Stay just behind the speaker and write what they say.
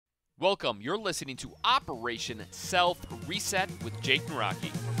Welcome. You're listening to Operation Self Reset with Jake and Rocky.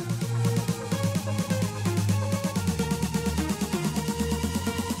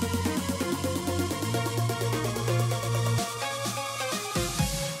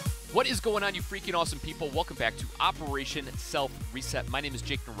 What is going on, you freaking awesome people? Welcome back to Operation Self Reset. My name is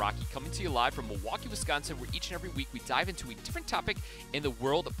Jake and Rocky, coming to you live from Milwaukee, Wisconsin, where each and every week we dive into a different topic in the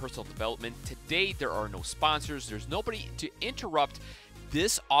world of personal development. Today, there are no sponsors. There's nobody to interrupt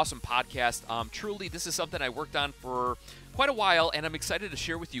this awesome podcast. Truly, this is something I worked on for quite a while, and I'm excited to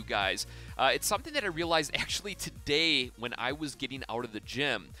share with you guys. It's something that I realized actually today when I was getting out of the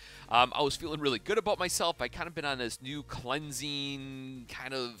gym. I was feeling really good about myself. I kind of been on this new cleansing,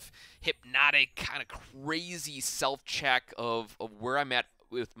 kind of hypnotic, kind of crazy self-check of where I'm at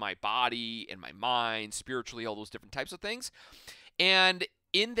with my body and my mind, spiritually, all those different types of things. And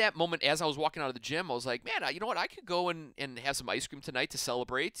in that moment, as I was walking out of the gym, I was like, man, you know what? I could go and have some ice cream tonight to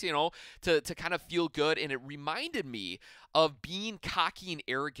celebrate, to kind of feel good. And it reminded me of being cocky and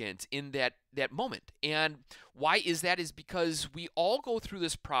arrogant in that moment. And why is that? Is because we all go through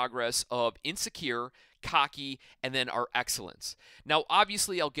this progress of insecure, cocky, and then our excellence. Now,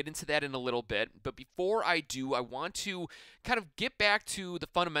 obviously, I'll get into that in a little bit, but before I do, I want to kind of get back to the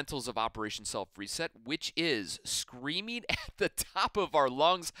fundamentals of Operation Self Reset, which is screaming at the top of our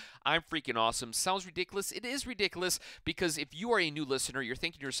lungs, I'm freaking awesome. Sounds ridiculous. It is ridiculous because if you are a new listener, you're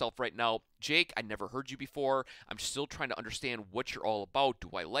thinking to yourself right now, Jake, I never heard you before. I'm still trying to understand what you're all about. Do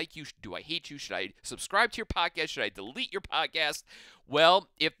I like you? Do I hate you? Should I subscribe to your podcast? Should I delete your podcast? Well,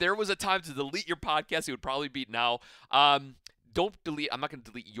 if there was a time to delete your podcast, it would probably be now. Don't delete. I'm not going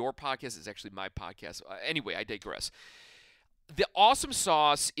to delete your podcast. It's actually my podcast. Anyway, I digress. The awesome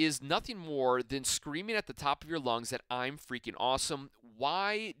sauce is nothing more than screaming at the top of your lungs that I'm freaking awesome.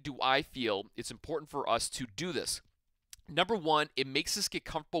 Why do I feel it's important for us to do this? Number one, it makes us get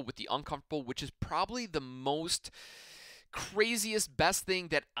comfortable with the uncomfortable, which is probably the most craziest, best thing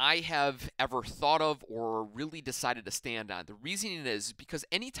that I have ever thought of or really decided to stand on. The reasoning is because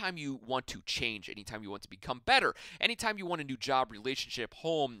anytime you want to change, anytime you want to become better, anytime you want a new job, relationship,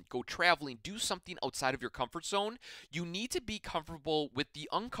 home, go traveling, do something outside of your comfort zone, you need to be comfortable with the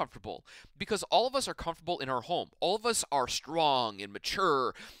uncomfortable, because all of us are comfortable in our home. All of us are strong and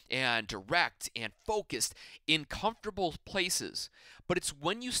mature and direct and focused in comfortable places. But it's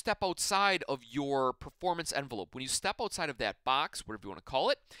when you step outside of your performance envelope, when you step outside of that box, whatever you want to call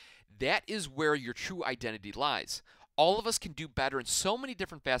it, that is where your true identity lies. All of us can do better in so many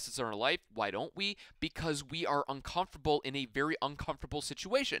different facets of our life. Why don't we? Because we are uncomfortable in a very uncomfortable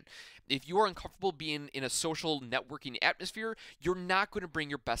situation. If you are uncomfortable being in a social networking atmosphere, you're not going to bring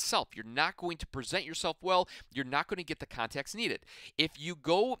your best self. You're not going to present yourself well. You're not going to get the contacts needed. If you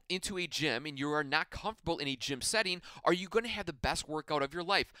go into a gym and you are not comfortable in a gym setting, are you going to have the best workout of your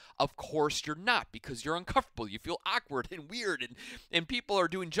life? Of course you're not, because you're uncomfortable. You feel awkward and weird, and people are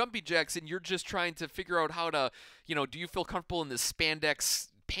doing jumping jacks, and you're just trying to figure out how to, do you feel comfortable in the spandex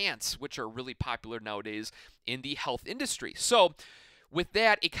pants, which are really popular nowadays in the health industry? So with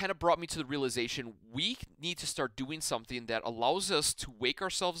that, it kind of brought me to the realization we need to start doing something that allows us to wake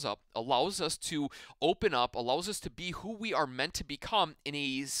ourselves up, allows us to open up, allows us to be who we are meant to become in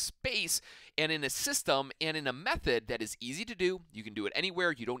a space and in a system and in a method that is easy to do. You can do it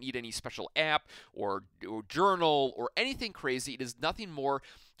anywhere. You don't need any special app or journal or anything crazy. It is nothing more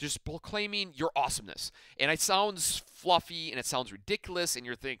just proclaiming your awesomeness. And it sounds fluffy and it sounds ridiculous, and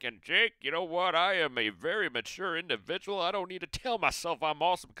you're thinking, Jake, you know what? I am a very mature individual. I don't need to tell myself I'm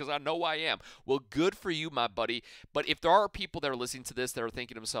awesome because I know I am. Well, good for you, my buddy. But if there are people that are listening to this that are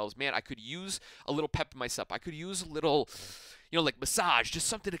thinking to themselves, man, I could use a little pep in myself. I could use a little, like massage, just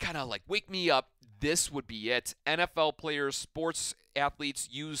something to kind of like wake me up. This would be it. NFL players, sports athletes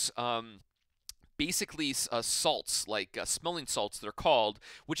use basically salts, like smelling salts they're called,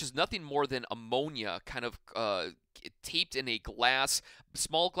 which is nothing more than ammonia kind of taped in a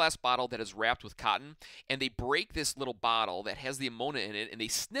small glass bottle that is wrapped with cotton, and they break this little bottle that has the ammonia in it, and they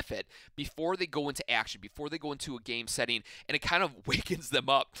sniff it before they go into action, before they go into a game setting, and it kind of wakens them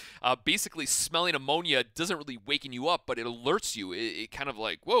up. Basically, smelling ammonia doesn't really waken you up, but it alerts you. It kind of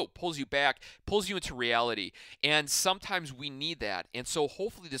like, whoa, pulls you back, pulls you into reality, and sometimes we need that. And so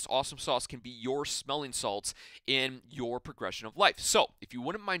hopefully this awesome sauce can be your smelling salts in your progression of life. So if you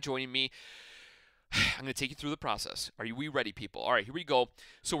wouldn't mind joining me, I'm going to take you through the process. Are we ready, people? All right, here we go.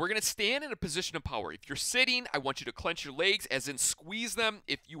 So we're going to stand in a position of power. If you're sitting, I want you to clench your legs, as in squeeze them.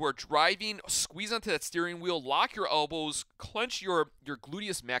 If you are driving, squeeze onto that steering wheel, lock your elbows, clench your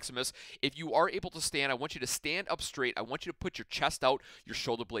gluteus maximus. If you are able to stand, I want you to stand up straight. I want you to put your chest out, your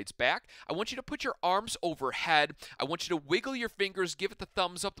shoulder blades back. I want you to put your arms overhead. I want you to wiggle your fingers, give it the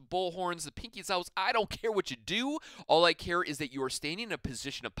thumbs up, the bull horns, the pinkies out. I don't care what you do. All I care is that you are standing in a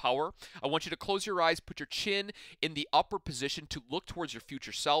position of power. I want you to close your eyes, put your chin in the upper position to look towards your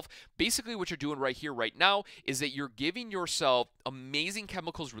future self. Basically, what you're doing right here, right now, is that you're giving yourself amazing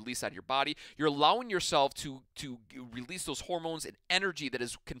chemicals released out of your body. You're allowing yourself to release those hormones and energy that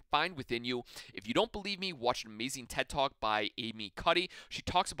is confined within you. If you don't believe me, watch an amazing TED Talk by Amy Cuddy. She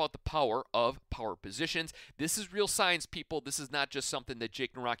talks about the power of power positions. This is real science, people. This is not just something that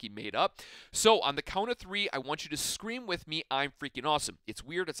Jake Naraki made up. So on the count of 3, I want you to scream with me, I'm freaking awesome. It's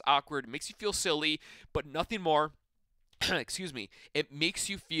weird, it's awkward, it makes you feel silly, but nothing more. Excuse me, it makes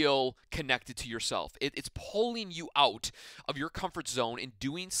you feel connected to yourself. It's pulling you out of your comfort zone and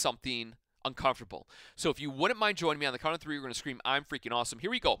doing something uncomfortable. So if you wouldn't mind joining me on the count of 3, we're going to scream, I'm freaking awesome.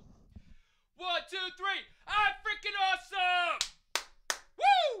 Here we go. 1, 2, 3, I'm freaking awesome!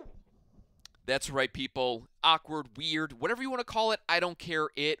 Woo! That's right, people. Awkward, weird, whatever you want to call it, I don't care.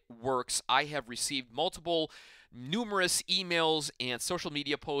 It works. I have received numerous emails and social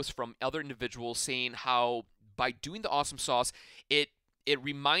media posts from other individuals saying how by doing the awesome sauce, it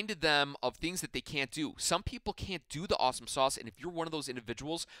reminded them of things that they can't do. Some people can't do the awesome sauce, and if you're one of those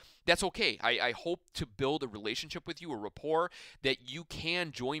individuals, that's okay. I hope to build a relationship with you, a rapport, that you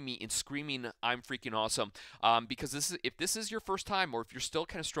can join me in screaming, I'm freaking awesome. Because if this is your first time, or if you're still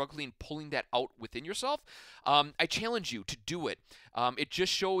kind of struggling pulling that out within yourself, I challenge you to do it. It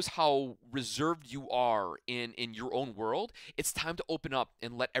just shows how reserved you are in your own world. It's time to open up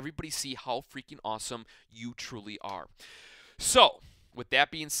and let everybody see how freaking awesome you truly are. So, with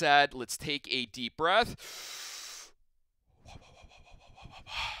that being said, let's take a deep breath.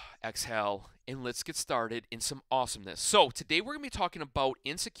 Exhale, and let's get started in some awesomeness. So today we're going to be talking about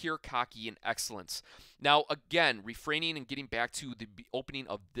insecure, cocky, and excellence. Now, again, refraining and getting back to the opening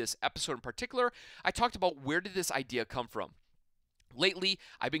of this episode in particular, I talked about where did this idea come from. Lately,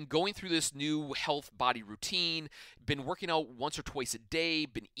 I've been going through this new health body routine, been working out once or twice a day,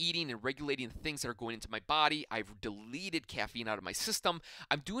 been eating and regulating the things that are going into my body. I've deleted caffeine out of my system.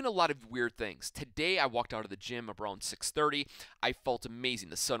 I'm doing a lot of weird things. Today, I walked out of the gym around 6:30. I felt amazing.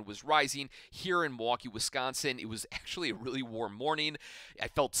 The sun was rising here in Milwaukee, Wisconsin. It was actually a really warm morning. I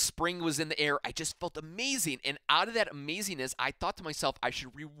felt spring was in the air. I just felt amazing. And out of that amazingness, I thought to myself, I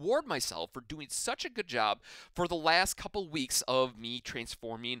should reward myself for doing such a good job for the last couple weeks of me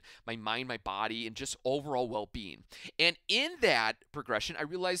transforming my mind, my body, and just overall well-being. And in that progression, I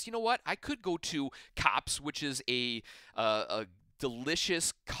realized, you know what? I could go to Kops, which is a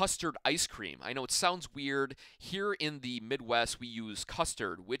delicious custard ice cream. I know it sounds weird. Here in the Midwest, we use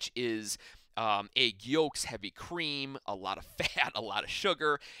custard, which is egg yolks, heavy cream, a lot of fat, a lot of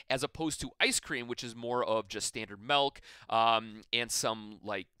sugar, as opposed to ice cream, which is more of just standard milk and some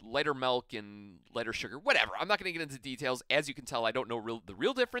like lighter milk and lighter sugar, whatever. I'm not going to get into details. As you can tell, I don't know the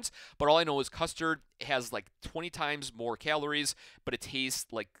real difference, but all I know is custard has like 20 times more calories, but it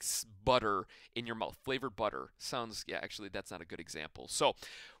tastes like butter in your mouth, flavored butter. Sounds, yeah, actually, that's not a good example. So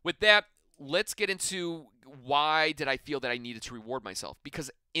with that, let's get into why did I feel that I needed to reward myself.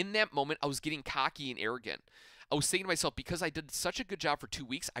 Because in that moment, I was getting cocky and arrogant. I was saying to myself, because I did such a good job for 2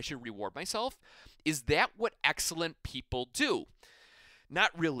 weeks, I should reward myself. Is that what excellent people do?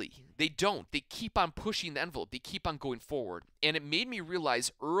 Not really. They don't. They keep on pushing the envelope. They keep on going forward. And it made me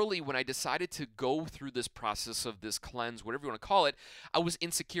realize early when I decided to go through this process of this cleanse, whatever you want to call it, I was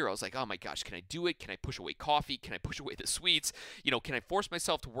insecure. I was like, oh my gosh, can I do it? Can I push away coffee? Can I push away the sweets? You know, can I force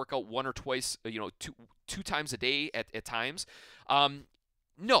myself to work out one or twice, two times a day at times?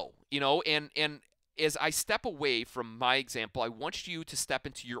 No, and as I step away from my example, I want you to step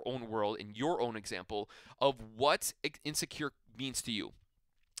into your own world and your own example of what insecure means to you.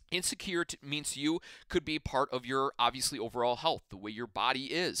 Insecure means to you could be part of your, obviously, overall health, the way your body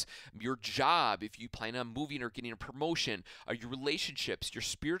is, your job, if you plan on moving or getting a promotion, your relationships, your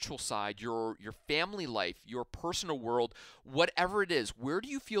spiritual side, your family life, your personal world, whatever it is. Where do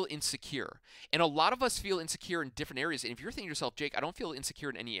you feel insecure? And a lot of us feel insecure in different areas. And if you're thinking to yourself, Jake, I don't feel insecure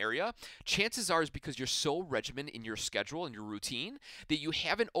in any area, chances are is because you're so regimented in your schedule and your routine that you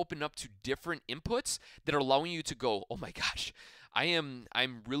haven't opened up to different inputs that are allowing you to go, oh my gosh,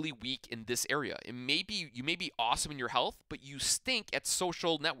 I'm really weak in this area. It may be you may be awesome in your health, but you stink at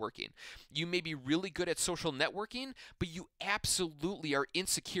social networking. You may be really good at social networking, but you absolutely are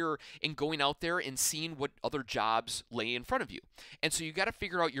insecure in going out there and seeing what other jobs lay in front of you. And so you got to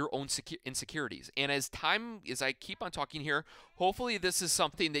figure out your own insecurities. And as I keep on talking here, hopefully this is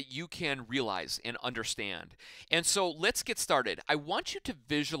something that you can realize and understand. And so let's get started. I want you to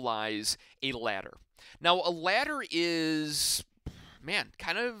visualize a ladder. Now, a ladder is, man,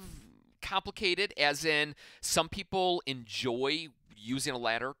 kind of complicated, as in some people enjoy using a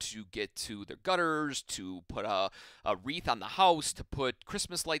ladder to get to their gutters, to put a wreath on the house, to put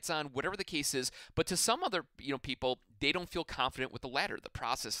Christmas lights on, whatever the case is. But to some other people, they don't feel confident with the ladder. The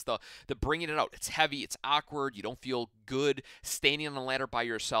process, the bringing it out, it's heavy, it's awkward. You don't feel good standing on the ladder by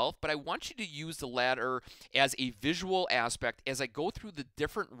yourself. But I want you to use the ladder as a visual aspect as I go through the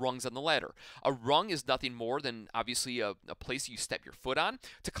different rungs on the ladder. A rung is nothing more than obviously a place you step your foot on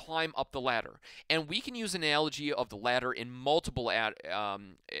to climb up the ladder. And we can use an analogy of the ladder in multiple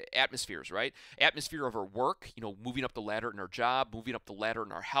atmospheres, right? Atmosphere of our work, moving up the ladder in our job, moving up the ladder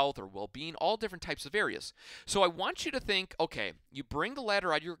in our health or well-being, all different types of areas. So I want you to think, okay, you bring the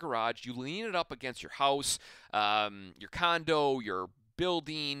ladder out of your garage, you lean it up against your house, your condo, your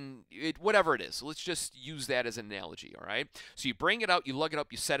building, whatever it is. Let's just use that as an analogy, all right? So you bring it out, you lug it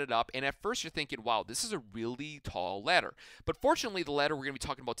up, you set it up, and at first you're thinking, wow, this is a really tall ladder. But fortunately, the ladder we're going to be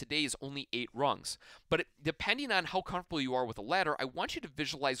talking about today is only 8 rungs. But depending on how comfortable you are with a ladder, I want you to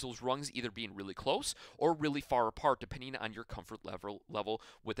visualize those rungs either being really close or really far apart, depending on your comfort level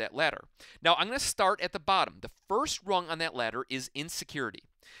with that ladder. Now, I'm going to start at the bottom. The first rung on that ladder is insecurity.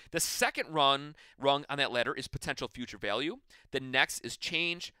 The second rung on that ladder is potential future value. The next is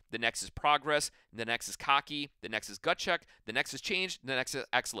change. The next is progress. The next is cocky. The next is gut check. The next is change. The next is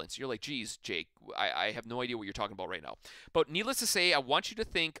excellence. You're like, geez, Jake, I have no idea what you're talking about right now. But needless to say, I want you to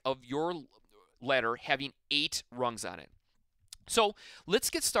think of your ladder having 8 rungs on it. So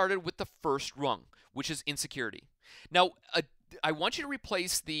let's get started with the first rung, which is insecurity. Now, I want you to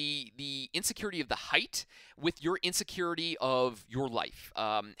replace the insecurity of the height with your insecurity of your life,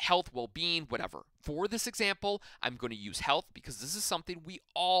 health, well-being, whatever. For this example, I'm going to use health because this is something we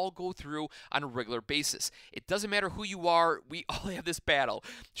all go through on a regular basis. It doesn't matter who you are, we all have this battle.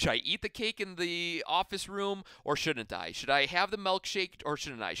 Should I eat the cake in the office room or shouldn't I? Should I have the milkshake or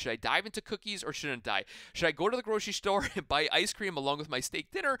shouldn't I? Should I dive into cookies or shouldn't I? Should I go to the grocery store and buy ice cream along with my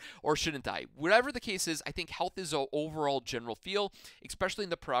steak dinner or shouldn't I? Whatever the case is, I think health is an overall general feel, especially in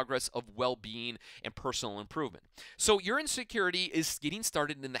the progress of well-being and personal improvement. So your insecurity is getting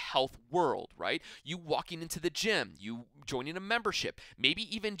started in the health world, right? You walking into the gym, you joining a membership, maybe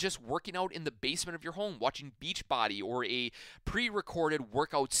even just working out in the basement of your home, watching Beachbody or a pre-recorded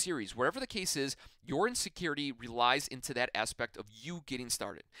workout series. Whatever the case is, your insecurity relies into that aspect of you getting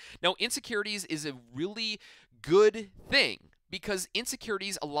started. Now, insecurities is a really good thing because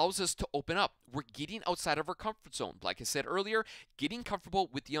insecurities allows us to open up. We're getting outside of our comfort zone. Like I said earlier, getting comfortable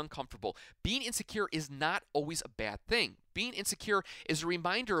with the uncomfortable. Being insecure is not always a bad thing. Being insecure is a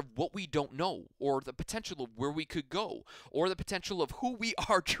reminder of what we don't know, or the potential of where we could go, or the potential of who we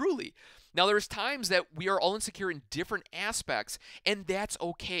are truly. Now, there's times that we are all insecure in different aspects, and that's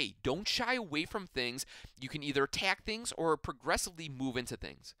okay. Don't shy away from things. You can either attack things or progressively move into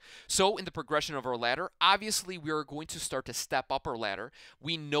things. So, in the progression of our ladder, obviously we are going to start to step up our ladder.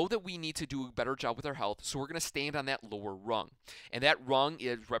 We know that we need to do a better job with our health, so we're going to stand on that lower rung. And that rung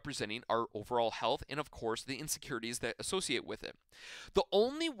is representing our overall health and, of course, the insecurities that associate with it. The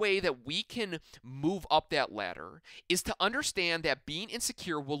only way that we can move up that ladder is to understand that being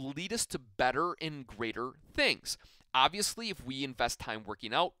insecure will lead us to better and greater things. Obviously, if we invest time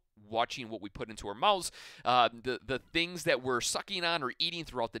working out, watching what we put into our mouths, the things that we're sucking on or eating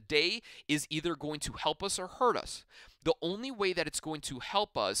throughout the day is either going to help us or hurt us. The only way that it's going to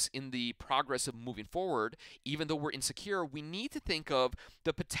help us in the progress of moving forward, even though we're insecure, we need to think of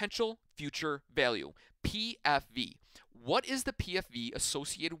the potential future value, PFV. What is the PFV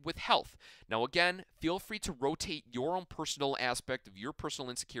associated with health? Now, again, feel free to rotate your own personal aspect of your personal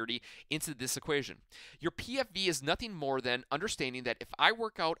insecurity into this equation. Your PFV is nothing more than understanding that if I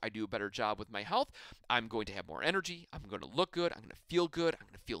work out, I do a better job with my health, I'm going to have more energy, I'm going to look good, I'm going to feel good, I'm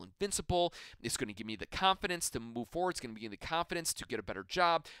going to feel invincible. It's going to give me the confidence to move forward. It's going to give me the confidence to get a better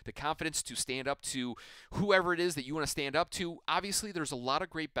job, the confidence to stand up to whoever it is that you want to stand up to. Obviously, there's a lot of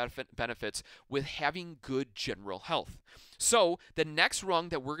great benefits with having good general health. So the next rung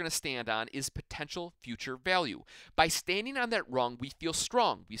that we're going to stand on is potential future value. By standing on that rung, we feel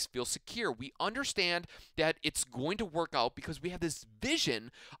strong, we feel secure, we understand that it's going to work out because we have this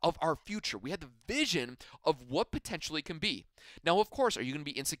vision of our future. We have the vision of what potentially can be. Now, of course, are you going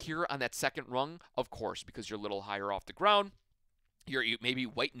to be insecure on that second rung? Of course, because you're a little higher off the ground. You're maybe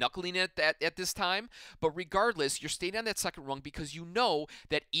white knuckling it at this time, but regardless, you're staying on that second rung because you know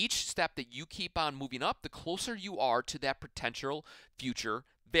that each step that you keep on moving up, the closer you are to that potential future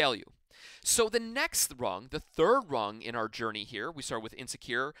value. So the next rung, the third rung in our journey here, we start with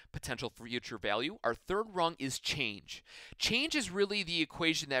insecure, potential future value. Our third rung is change. Change is really the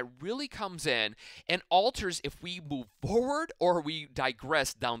equation that really comes in and alters if we move forward or we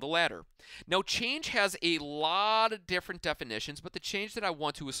digress down the ladder. Now, change has a lot of different definitions, but the change that I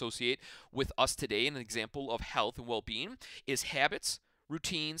want to associate with us today, an example of health and well-being, is habits,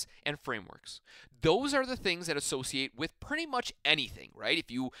 routines, and frameworks. Those are the things that associate with pretty much anything, right? If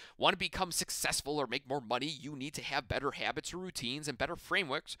you want to become successful or make more money, you need to have better habits or routines and better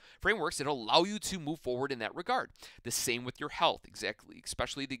frameworks that allow you to move forward in that regard. The same with your health, exactly,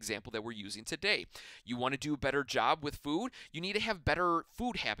 especially the example that we're using today. You want to do a better job with food, you need to have better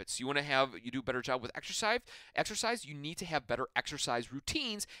food habits. You do a better job with exercise, you need to have better exercise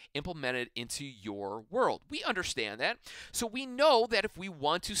routines implemented into your world. We understand that. So we know that if we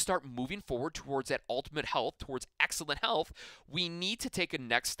want to start moving forward towards that ultimate health, towards excellent health, we need to take a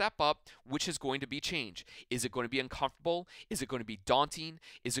next step up, which is going to be change. Is it going to be uncomfortable? Is it going to be daunting?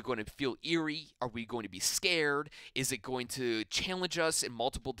 Is it going to feel eerie? Are we going to be scared? Is it going to challenge us in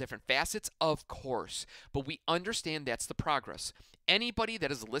multiple different facets? Of course. But we understand that's the progress. Anybody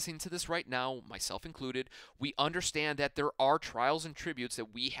that is listening to this right now, myself included, we understand that there are trials and tributes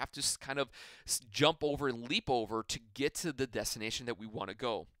that we have to kind of jump over and leap over to get to the destination that we want to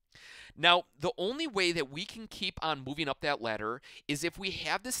go. Now, the only way that we can keep on moving up that ladder is if we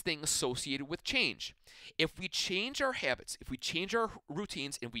have this thing associated with change. If we change our habits, if we change our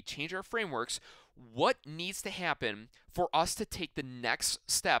routines, and we change our frameworks, what needs to happen for us to take the next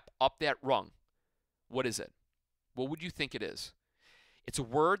step up that rung? What is it? What would you think it is? It's a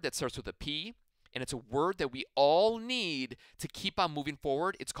word that starts with a P, and it's a word that we all need to keep on moving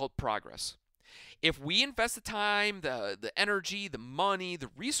forward. It's called progress. If we invest the time, the energy, the money, the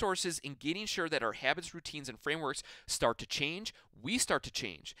resources in getting sure that our habits, routines, and frameworks start to change, we start to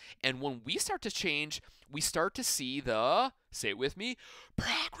change. And when we start to change, we start to see say it with me,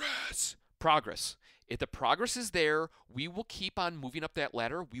 progress. Progress. If the progress is there, we will keep on moving up that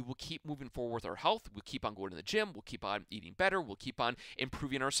ladder. We will keep moving forward with our health. We'll keep on going to the gym. We'll keep on eating better. We'll keep on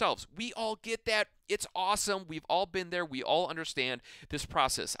improving ourselves. We all get that. It's awesome. We've all been there. We all understand this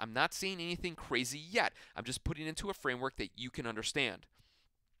process. I'm not saying anything crazy yet. I'm just putting into a framework that you can understand.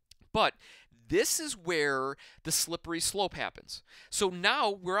 But this is where the slippery slope happens. So now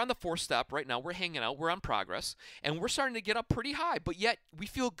we're on the fourth step. Right now we're hanging out. We're on progress. And we're starting to get up pretty high. But yet we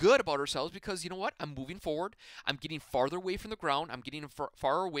feel good about ourselves because, you know what? I'm moving forward. I'm getting farther away from the ground. I'm getting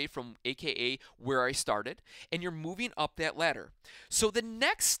far away from AKA where I started. And you're moving up that ladder. So the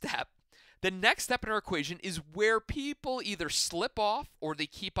next step in our equation is where people either slip off or they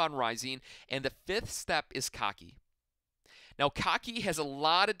keep on rising. And the fifth step is cocky. Now, cocky has a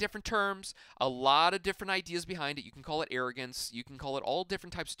lot of different terms, a lot of different ideas behind it. You can call it arrogance. You can call it all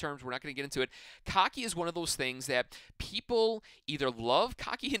different types of terms. We're not going to get into it. Cocky is one of those things that people either love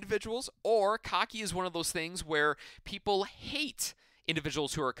cocky individuals, or cocky is one of those things where people hate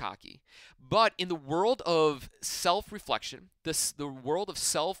individuals who are cocky. But in the world of self-reflection, the world of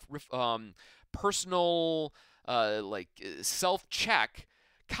personal self-check,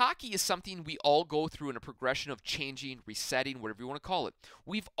 cocky is something we all go through in a progression of changing, resetting, whatever you want to call it.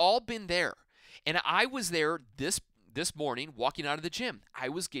 We've all been there. And I was there this morning walking out of the gym. I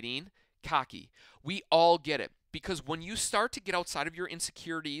was getting cocky. We all get it. Because when you start to get outside of your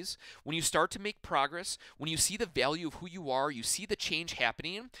insecurities, when you start to make progress, when you see the value of who you are, you see the change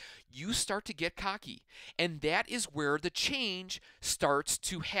happening, you start to get cocky. And that is where the change starts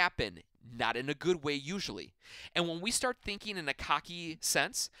to happen. Not in a good way usually. And when we start thinking in a cocky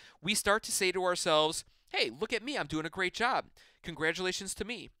sense, we start to say to ourselves, hey, look at me, I'm doing a great job. Congratulations to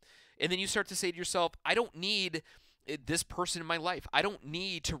me. And then you start to say to yourself, I don't need this person in my life. I don't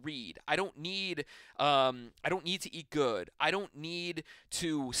need to read. I don't need to eat good. I don't need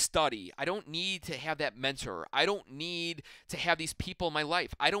to study. I don't need to have that mentor. I don't need to have these people in my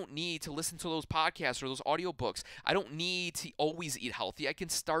life. I don't need to listen to those podcasts or those audiobooks. I don't need to always eat healthy. I can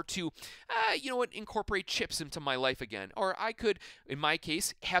start to, incorporate chips into my life again. Or I could, in my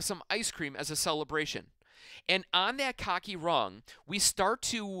case, have some ice cream as a celebration. And on that cocky rung, we start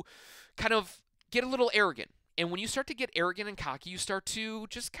to kind of get a little arrogant. And when you start to get arrogant and cocky, you start to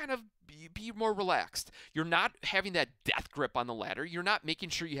just kind of be more relaxed. You're not having that death grip on the ladder. You're not making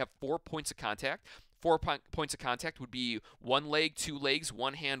sure you have 4 points of contact. Points of contact would be one leg, two legs,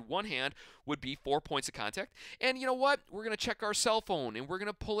 one hand would be 4 points of contact. And you know what? We're going to check our cell phone and we're going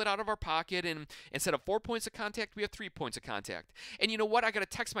to pull it out of our pocket. And instead of 4 points of contact, we have 3 points of contact. And you know what? I got to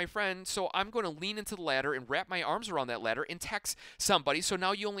text my friend, so I'm going to lean into the ladder and wrap my arms around that ladder and text somebody. So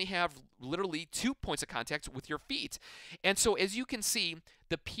now you only have literally 2 points of contact with your feet. And so as you can see,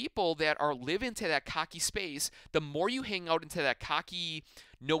 the people that live into that cocky space, the more you hang out into that cocky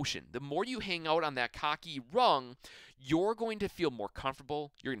notion, the more you hang out on that cocky rung, you're going to feel more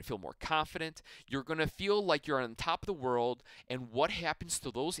comfortable, you're going to feel more confident, you're going to feel like you're on top of the world. And what happens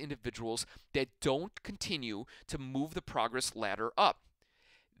to those individuals that don't continue to move the progress ladder up?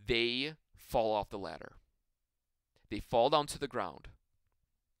 They fall off the ladder. They fall down to the ground.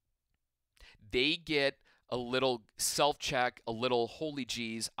 They get a little self-check, a little holy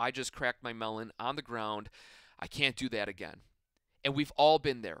geez, I just cracked my melon on the ground. I can't do that again. And we've all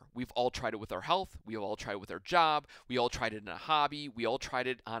been there. We've all tried it with our health. We all tried it with our job. We all tried it in a hobby. We all tried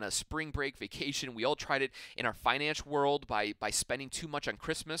it on a spring break vacation. We all tried it in our finance world by spending too much on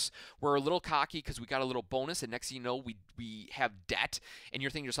Christmas. We're a little cocky because we got a little bonus, and next thing you know, we have debt. And you're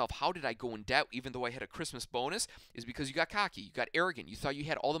thinking to yourself, how did I go in debt even though I had a Christmas bonus? Is because you got cocky. You got arrogant. You thought you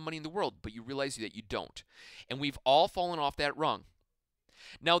had all the money in the world, but you realize that you don't. And we've all fallen off that rung.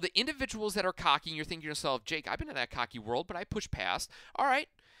 Now, the individuals that are cocky, and you're thinking to yourself, Jake, I've been in that cocky world, but I push past. All right,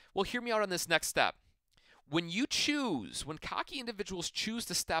 well, hear me out on this next step. When cocky individuals choose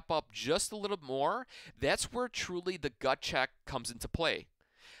to step up just a little more, that's where truly the gut check comes into play.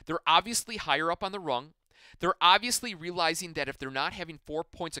 They're obviously higher up on the rung. They're obviously realizing that if they're not having 4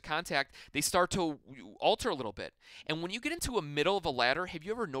 points of contact, they start to alter a little bit. And when you get into a middle of a ladder, have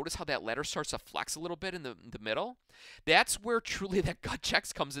you ever noticed how that ladder starts to flex a little bit in the middle? That's where truly that gut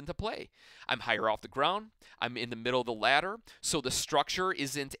checks comes into play. I'm higher off the ground. I'm in the middle of the ladder, so the structure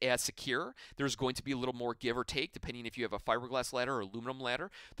isn't as secure. There's going to be a little more give or take depending if you have a fiberglass ladder or aluminum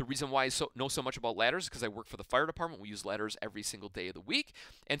ladder. The reason why I know so much about ladders is because I work for the fire department. We use ladders every single day of the week.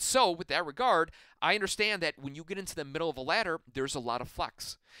 And so with that regard, I understand that when you get into the middle of a ladder, there's a lot of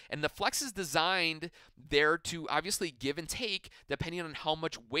flex. And the flex is designed there to obviously give and take depending on how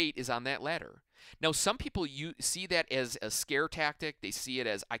much weight is on that ladder. Now, some people see that as a scare tactic. They see it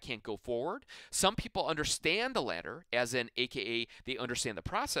as I can't go forward. Some people understand the ladder as in AKA they understand the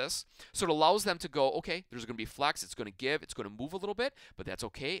process. So it allows them to go, okay, there's going to be flex. It's going to give. It's going to move a little bit, but that's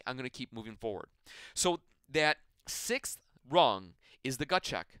okay. I'm going to keep moving forward. So that 6th rung is the gut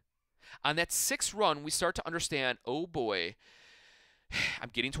check. On that 6th run, we start to understand, oh boy,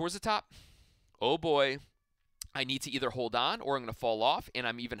 I'm getting towards the top. Oh boy, I need to either hold on or I'm going to fall off, and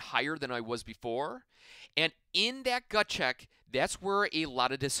I'm even higher than I was before. And in that gut check, that's where a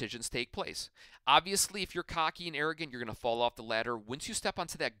lot of decisions take place. Obviously, if you're cocky and arrogant, you're going to fall off the ladder. Once you step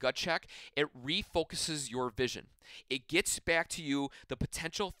onto that gut check, it refocuses your vision. It gets back to you the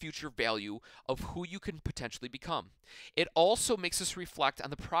potential future value of who you can potentially become. It also makes us reflect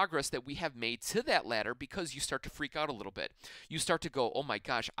on the progress that we have made to that ladder because you start to freak out a little bit. You start to go, oh my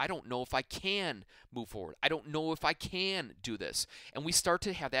gosh, I don't know if I can move forward. I don't know if I can do this. And we start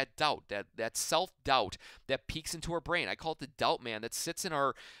to have that doubt, that self-doubt that peeks into our brain. I call it the doubt man that sits in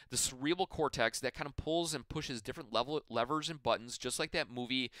the cerebral cortex that kind of pulls and pushes different levers and buttons, just like that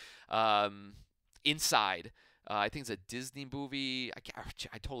movie Inside. I think it's a Disney movie.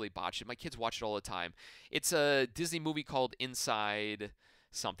 I totally botched it. My kids watch it all the time. It's a Disney movie called Inside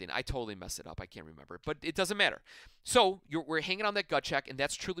something. I totally messed it up. I can't remember, but it doesn't matter. So we're hanging on that gut check, and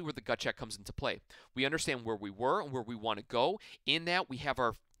that's truly where the gut check comes into play. We understand where we were and where we want to go. In that, we have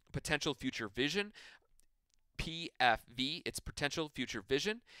our potential future vision. PFV, it's potential future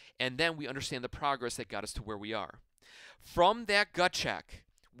vision, and then we understand the progress that got us to where we are. From that gut check,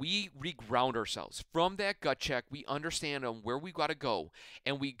 we reground ourselves. From that gut check, we understand on where we got to go,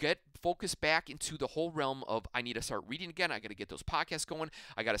 and we get focused back into the whole realm of I need to start reading again. I got to get those podcasts going.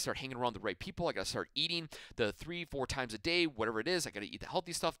 I got to start hanging around the right people. I got to start eating the 3-4 times a day, whatever it is. I got to eat the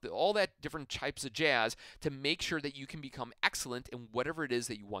healthy stuff, all that different types of jazz to make sure that you can become excellent in whatever it is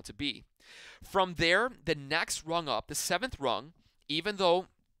that you want to be. From there, the next rung up, the 7th rung, even though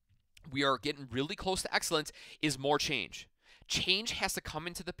we are getting really close to excellence, is more change. Change has to come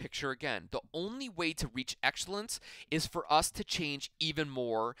into the picture again. The only way to reach excellence is for us to change even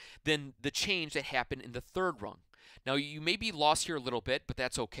more than the change that happened in the 3rd rung. Now, you may be lost here a little bit, but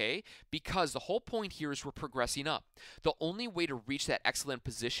that's okay because the whole point here is we're progressing up. The only way to reach that excellent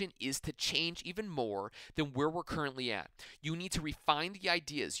position is to change even more than where we're currently at. You need to refine the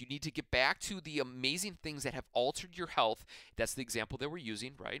ideas. You need to get back to the amazing things that have altered your health. That's the example that we're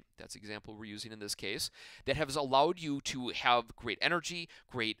using, right? That's the example we're using in this case. That has allowed you to have great energy,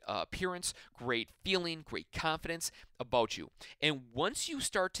 great appearance, great feeling, great confidence about you. And once you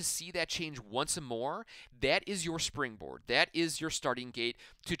start to see that change once and more, that is your springboard. That is your starting gate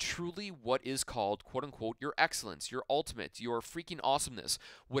to truly what is called, quote unquote, your excellence, your ultimate, your freaking awesomeness,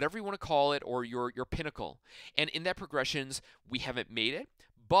 whatever you want to call it, or your pinnacle. And in that progressions, we haven't made it,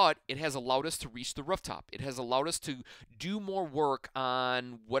 but it has allowed us to reach the rooftop. It has allowed us to do more work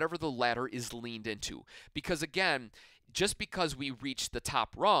on whatever the ladder is leaned into. Because again, just because we reach the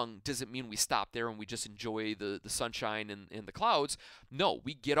top rung doesn't mean we stop there and we just enjoy the sunshine and the clouds. No,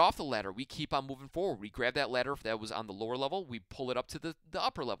 we get off the ladder. We keep on moving forward. We grab that ladder if that was on the lower level. We pull it up to the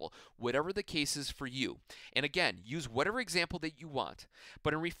upper level, whatever the case is for you. And again, use whatever example that you want.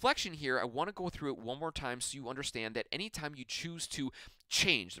 But in reflection here, I want to go through it one more time so you understand that anytime you choose to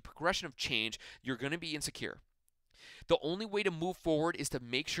change, the progression of change, you're going to be insecure. The only way to move forward is to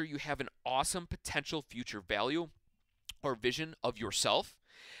make sure you have an awesome potential future value or vision of yourself.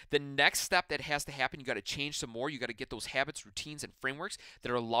 The next step that has to happen, you got to change some more. You got to get those habits, routines, and frameworks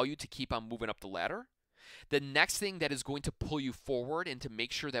that allow you to keep on moving up the ladder. The next thing that is going to pull you forward and to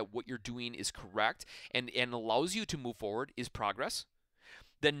make sure that what you're doing is correct and allows you to move forward is progress.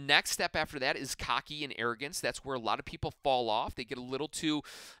 The next step after that is cocky and arrogance. That's where a lot of people fall off. They get a little too,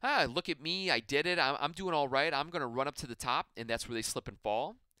 look at me, I did it, I'm doing all right, I'm going to run up to the top, and that's where they slip and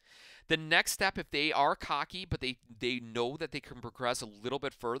fall. The next step, if they are cocky, but they know that they can progress a little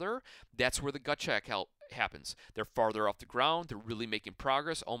bit further, that's where the gut check happens. They're farther off the ground. They're really making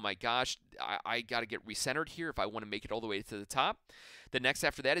progress. Oh my gosh, I got to get recentered here if I want to make it all the way to the top. The next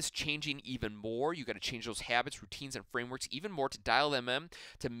after that is changing even more. You got to change those habits, routines, and frameworks even more to dial them in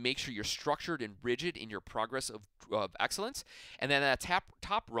to make sure you're structured and rigid in your progress of excellence. And then that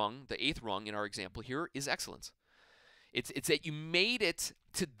top rung, the 8th rung in our example here, is excellence. It's that you made it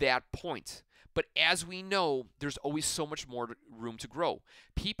to that point. But as we know, there's always so much more room to grow.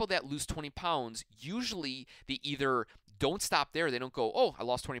 People that lose 20 pounds, usually they either don't stop there. They don't go, oh, I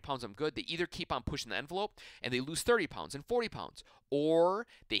lost 20 pounds, I'm good. They either keep on pushing the envelope and they lose 30 pounds and 40 pounds. Or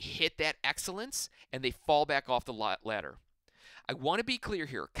they hit that excellence and they fall back off the ladder. I want to be clear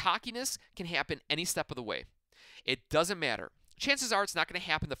here. Cockiness can happen any step of the way. It doesn't matter. Chances are it's not going to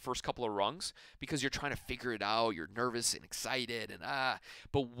happen the first couple of rungs because you're trying to figure it out. You're nervous and excited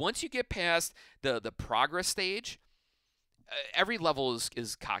But once you get past the progress stage, every level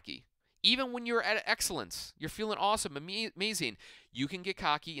is cocky. Even when you're at excellence, you're feeling awesome, amazing, you can get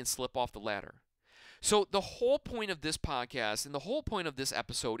cocky and slip off the ladder. So the whole point of this podcast and the whole point of this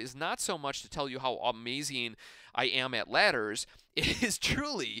episode is not so much to tell you how amazing I am at ladders. It is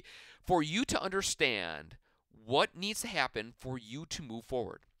truly for you to understand what needs to happen for you to move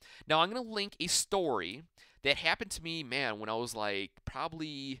forward. Now, I'm going to link a story that happened to me, man, when I was like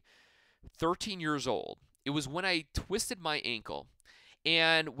probably 13 years old. It was when I twisted my ankle.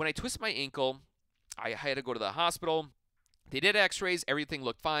 And when I twisted my ankle, I had to go to the hospital. They did x-rays. Everything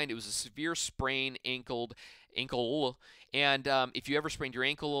looked fine. It was a severe sprain ankle. And if you ever sprained your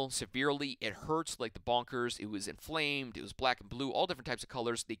ankle severely, it hurts like the bonkers. It was inflamed. It was black and blue, all different types of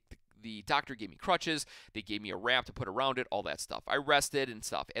colors. The doctor gave me crutches. They gave me a wrap to put around it, all that stuff. I rested and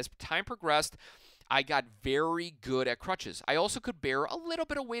stuff. As time progressed, I got very good at crutches. I also could bear a little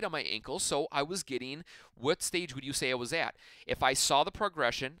bit of weight on my ankle, so I was getting, what stage would you say I was at? If I saw the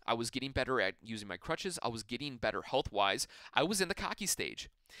progression, I was getting better at using my crutches. I was getting better health-wise. I was in the cocky stage.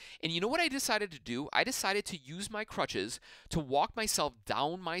 And you know what I decided to do? I decided to use my crutches to walk myself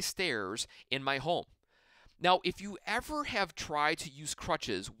down my stairs in my home. Now, if you ever have tried to use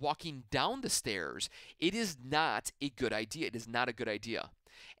crutches walking down the stairs, it is not a good idea. It is not a good idea.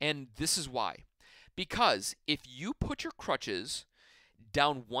 And this is why. Because if you put your crutches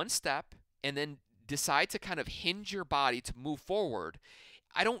down one step and then decide to kind of hinge your body to move forward,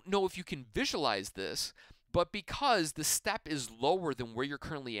 I don't know if you can visualize this, but because the step is lower than where you're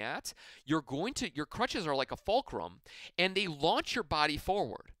currently at, your crutches are like a fulcrum and they launch your body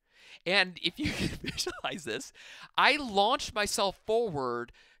forward. And if you can visualize this, I launched myself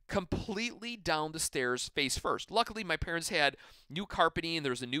forward completely down the stairs face first. Luckily, my parents had new carpeting and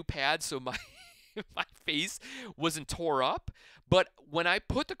there was a new pad, so my face wasn't tore up. But when I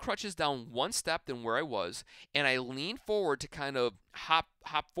put the crutches down one step than where I was, and I leaned forward to kind of hop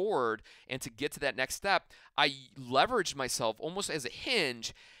forward and to get to that next step, I leveraged myself almost as a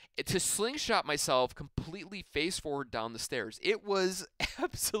hinge, to slingshot myself completely face forward down the stairs. It was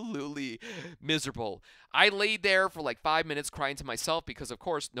absolutely miserable. I laid there for like 5 minutes crying to myself because, of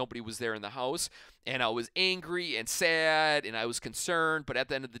course, nobody was there in the house. And I was angry and sad and I was concerned. But at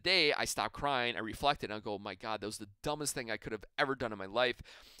the end of the day, I stopped crying. I reflected and I go, oh my God, that was the dumbest thing I could have ever done in my life.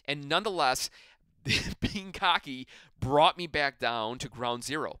 And nonetheless, being cocky brought me back down to ground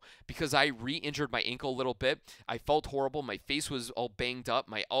zero because I re-injured my ankle a little bit. I felt horrible. My face was all banged up,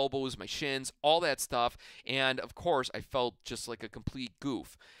 my elbows, my shins, all that stuff. And of course, I felt just like a complete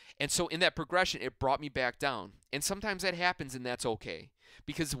goof. And so in that progression, it brought me back down. And sometimes that happens and that's okay.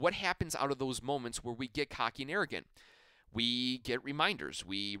 Because what happens out of those moments where we get cocky and arrogant? We get reminders,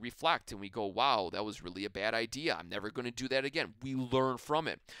 we reflect, and we go, wow, that was really a bad idea. I'm never going to do that again. We learn from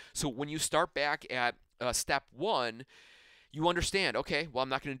it. So when you start back at step one, you understand, okay, well, I'm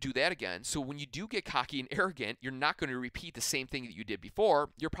not going to do that again. So when you do get cocky and arrogant, you're not going to repeat the same thing that you did before.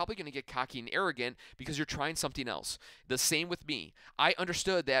 You're probably going to get cocky and arrogant because you're trying something else. The same with me. I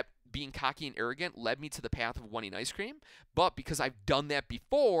understood that being cocky and arrogant led me to the path of wanting ice cream, but because I've done that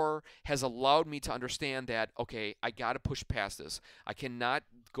before has allowed me to understand that, okay, I got to push past this. I cannot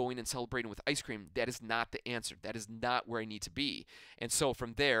go in and celebrating with ice cream. That is not the answer. That is not where I need to be. And so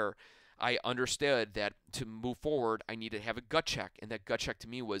from there, I understood that to move forward, I needed to have a gut check. And that gut check to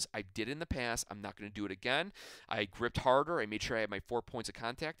me was, I did it in the past. I'm not going to do it again. I gripped harder. I made sure I had my 4 points of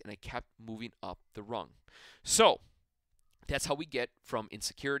contact, and I kept moving up the rung. So that's how we get from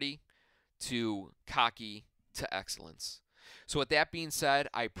insecurity to cocky to excellence. So with that being said,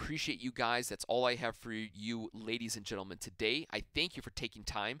 I appreciate you guys. That's all I have for you, ladies and gentlemen, today. I thank you for taking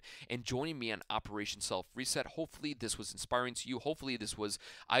time and joining me on Operation Self Reset. Hopefully this was inspiring to you. Hopefully this was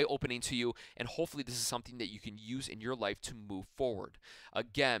eye-opening to you. And hopefully this is something that you can use in your life to move forward.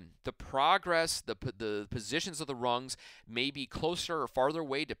 Again, the progress, the positions of the rungs may be closer or farther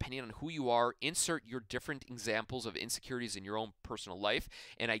away depending on who you are. Insert your different examples of insecurities in your own personal life.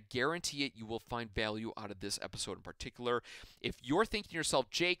 And I guarantee it, you will find value out of this episode in particular. If you're thinking to yourself,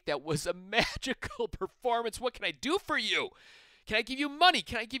 Jake, that was a magical performance, what can I do for you? Can I give you money?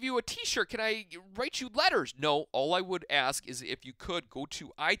 Can I give you a t-shirt? Can I write you letters? No, all I would ask is if you could go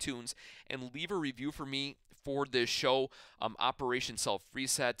to iTunes and leave a review for me for this show, Operation Self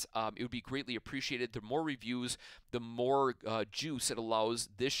Reset. It would be greatly appreciated. The more reviews, the more juice it allows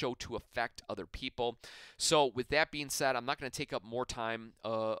this show to affect other people. So with that being said, I'm not going to take up more time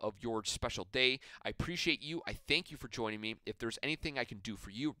of your special day. I appreciate you. I thank you for joining me. If there's anything I can do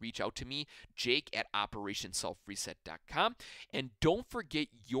for you, reach out to me, jake@operationselfreset.com. And don't forget,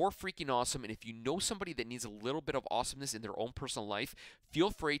 you're freaking awesome. And if you know somebody that needs a little bit of awesomeness in their own personal life,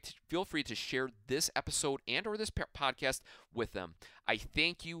 feel free to share this episode and or this podcast with them. I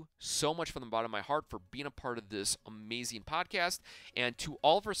thank you so much from the bottom of my heart for being a part of this amazing podcast. And to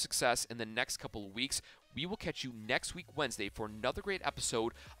all of our success in the next couple of weeks, we will catch you next week, Wednesday, for another great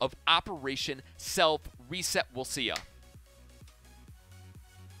episode of Operation Self Reset. We'll see ya.